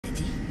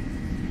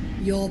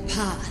Your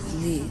path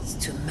leads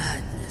to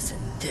madness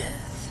and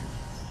death.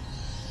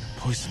 The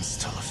poison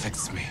still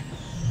affects me.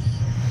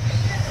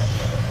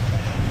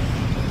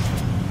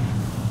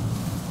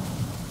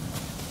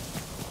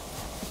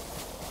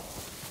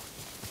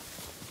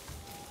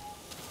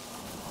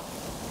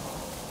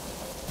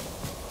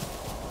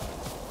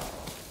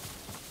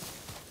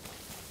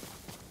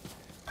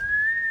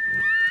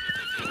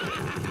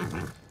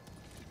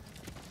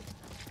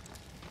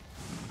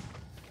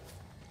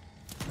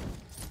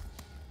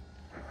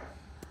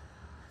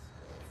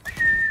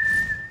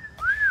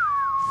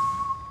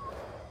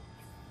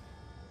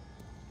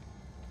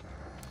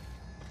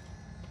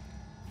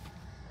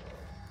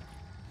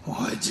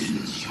 Why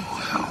didn't you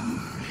help me?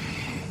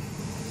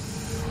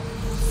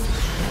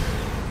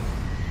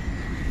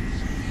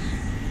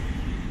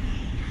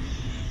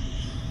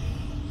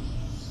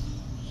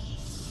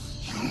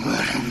 You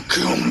let him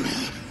kill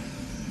me.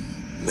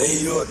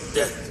 May your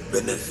death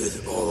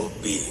benefit all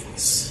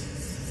beings.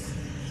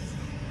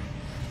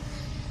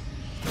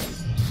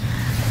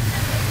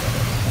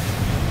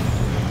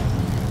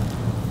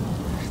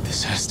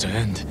 This has to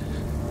end.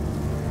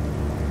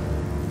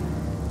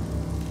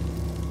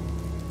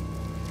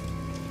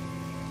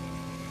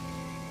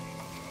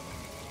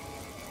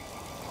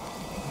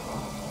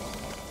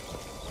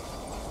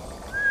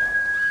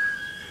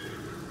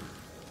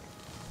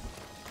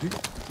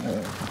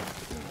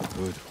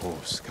 Good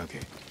horse,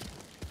 Kage.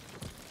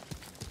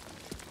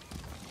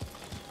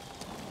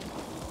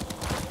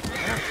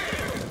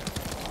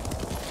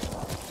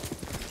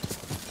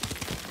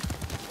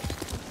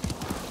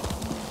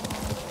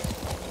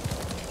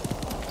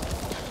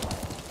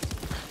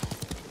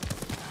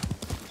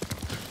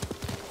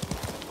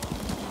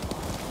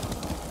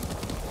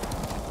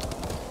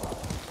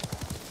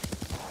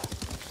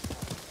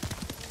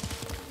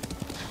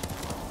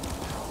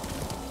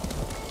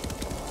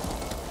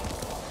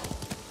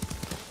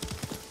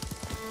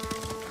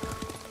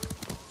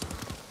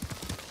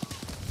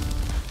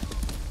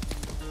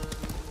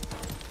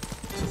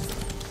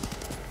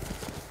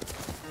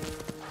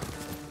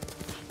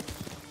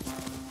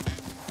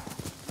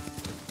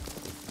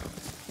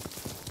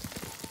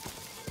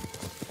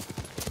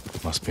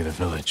 Must be the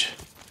village.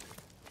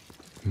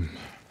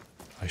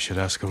 I should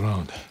ask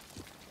around.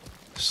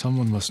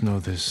 Someone must know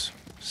this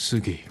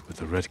Sugi with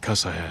the red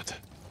kasa hat.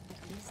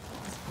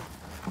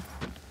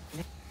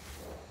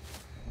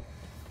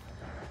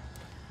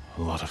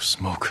 A lot of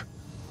smoke.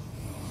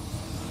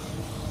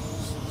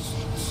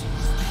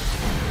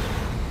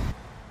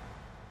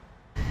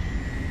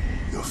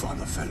 Your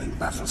father fell in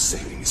battle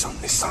saving his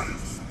only son.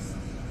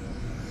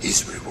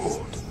 His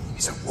reward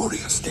is a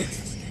warrior's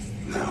death.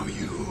 Now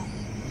you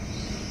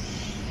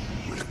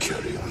will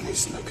carry on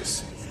his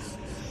legacy.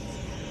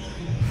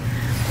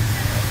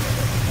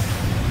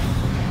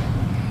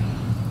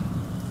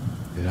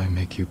 Did I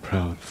make you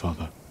proud,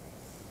 Father?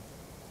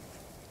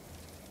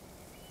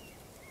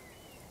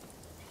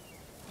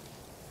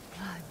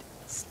 Blood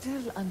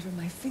still under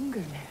my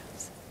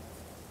fingernails.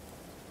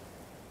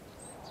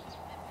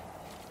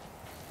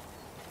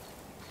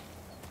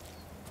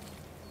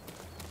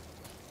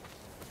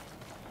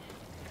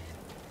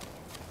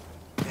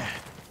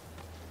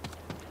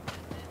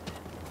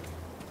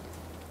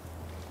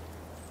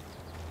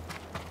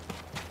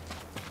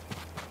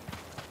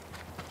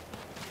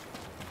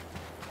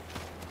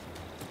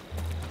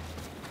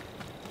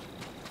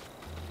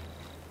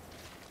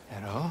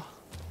 Hello?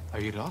 Are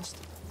you lost?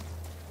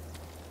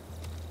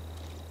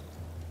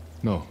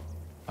 No.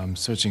 I'm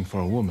searching for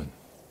a woman.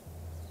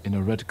 In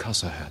a red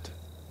kasa hat.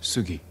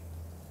 Sugi.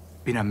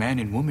 Been a man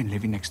and woman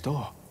living next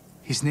door.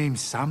 His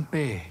name's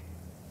Sampe.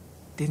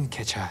 Didn't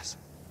catch us.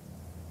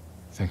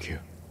 Thank you.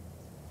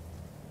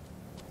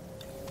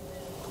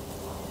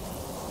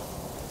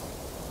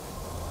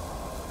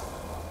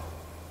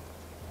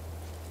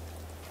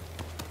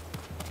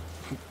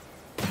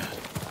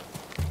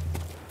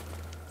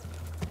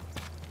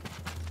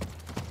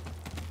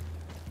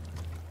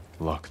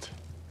 Locked.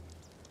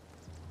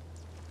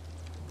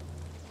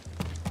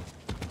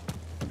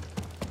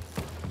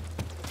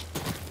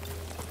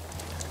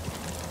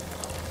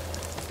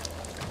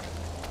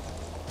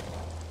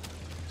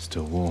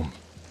 Still warm.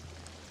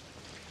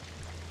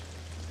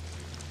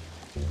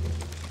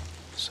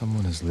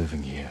 Someone is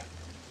living here.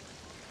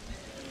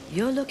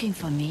 You're looking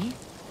for me?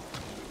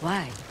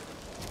 Why?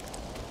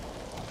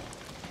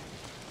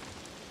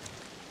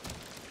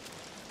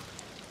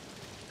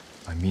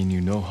 I mean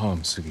you no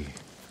harm, Sugi.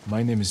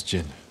 My name is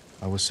Jin.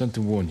 I was sent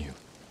to warn you.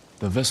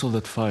 The vessel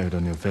that fired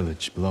on your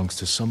village belongs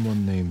to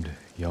someone named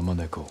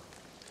Yamaneko.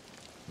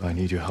 I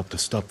need your help to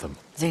stop them.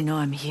 They know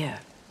I'm here.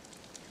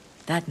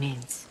 That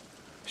means...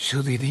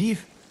 Should we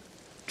leave?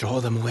 Draw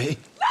them away?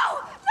 No!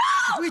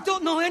 No! We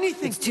don't know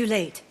anything! It's too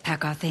late.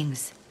 Pack our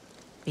things.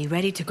 Be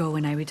ready to go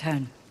when I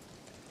return.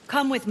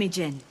 Come with me,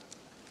 Jin.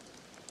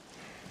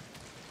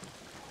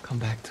 Come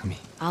back to me.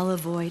 I'll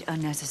avoid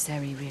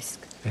unnecessary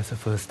risk. There's a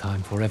first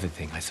time for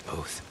everything, I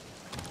suppose.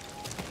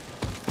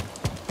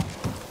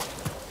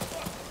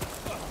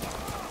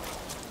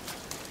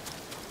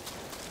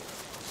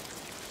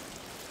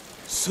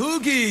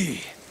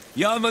 Sugi!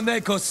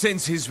 Yamaneko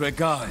sends his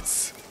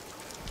regards.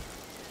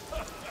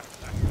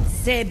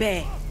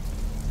 Sebe,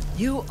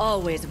 you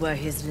always were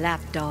his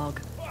lapdog.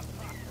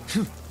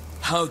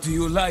 How do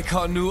you like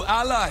our new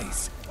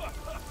allies?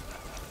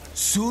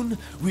 Soon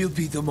we'll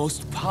be the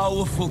most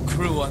powerful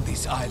crew on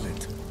this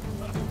island.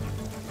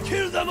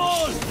 Kill them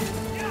all!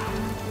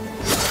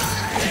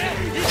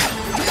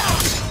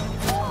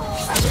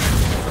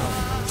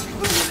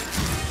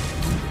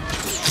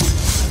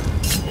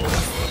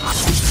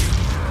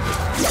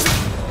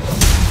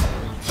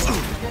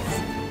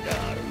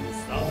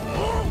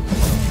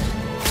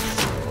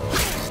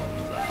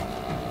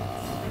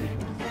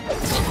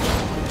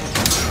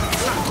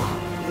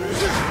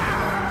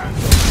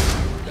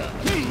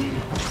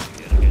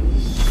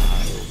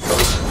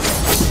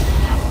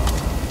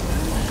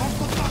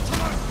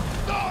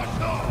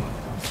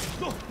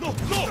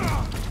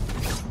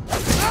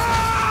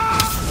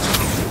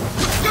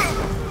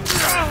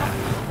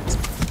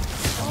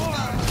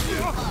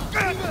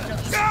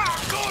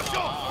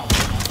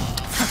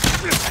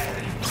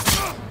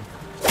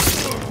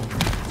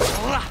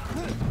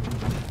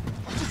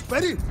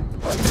 Ready?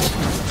 Not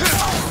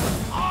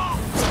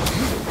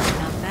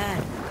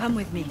bad. Come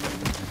with me.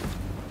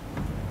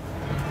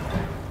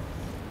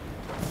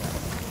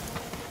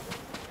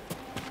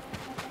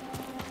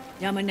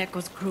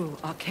 Yamaneko's crew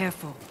are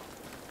careful,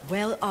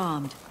 well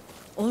armed,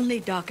 only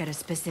dock at a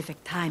specific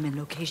time and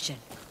location.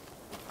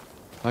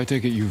 I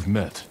take it you've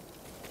met.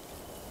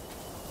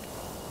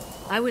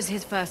 I was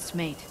his first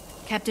mate,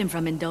 kept him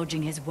from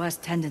indulging his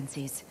worst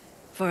tendencies,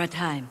 for a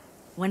time.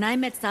 When I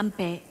met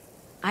Sanpei,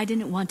 I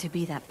didn't want to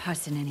be that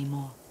person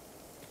anymore.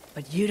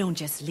 But you don't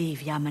just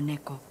leave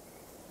Yamaneko.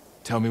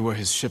 Tell me where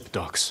his ship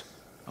docks.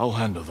 I'll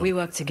handle them. We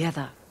work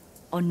together,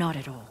 or not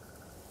at all.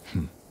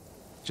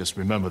 Just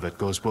remember that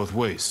goes both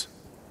ways.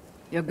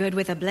 You're good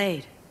with a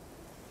blade.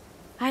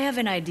 I have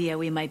an idea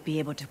we might be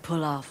able to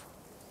pull off,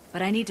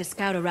 but I need to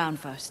scout around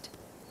first.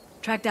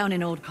 Track down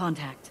an old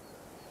contact.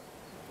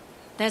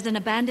 There's an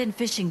abandoned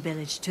fishing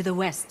village to the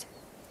west.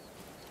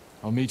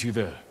 I'll meet you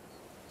there.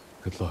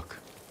 Good luck.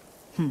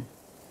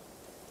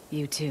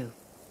 You too.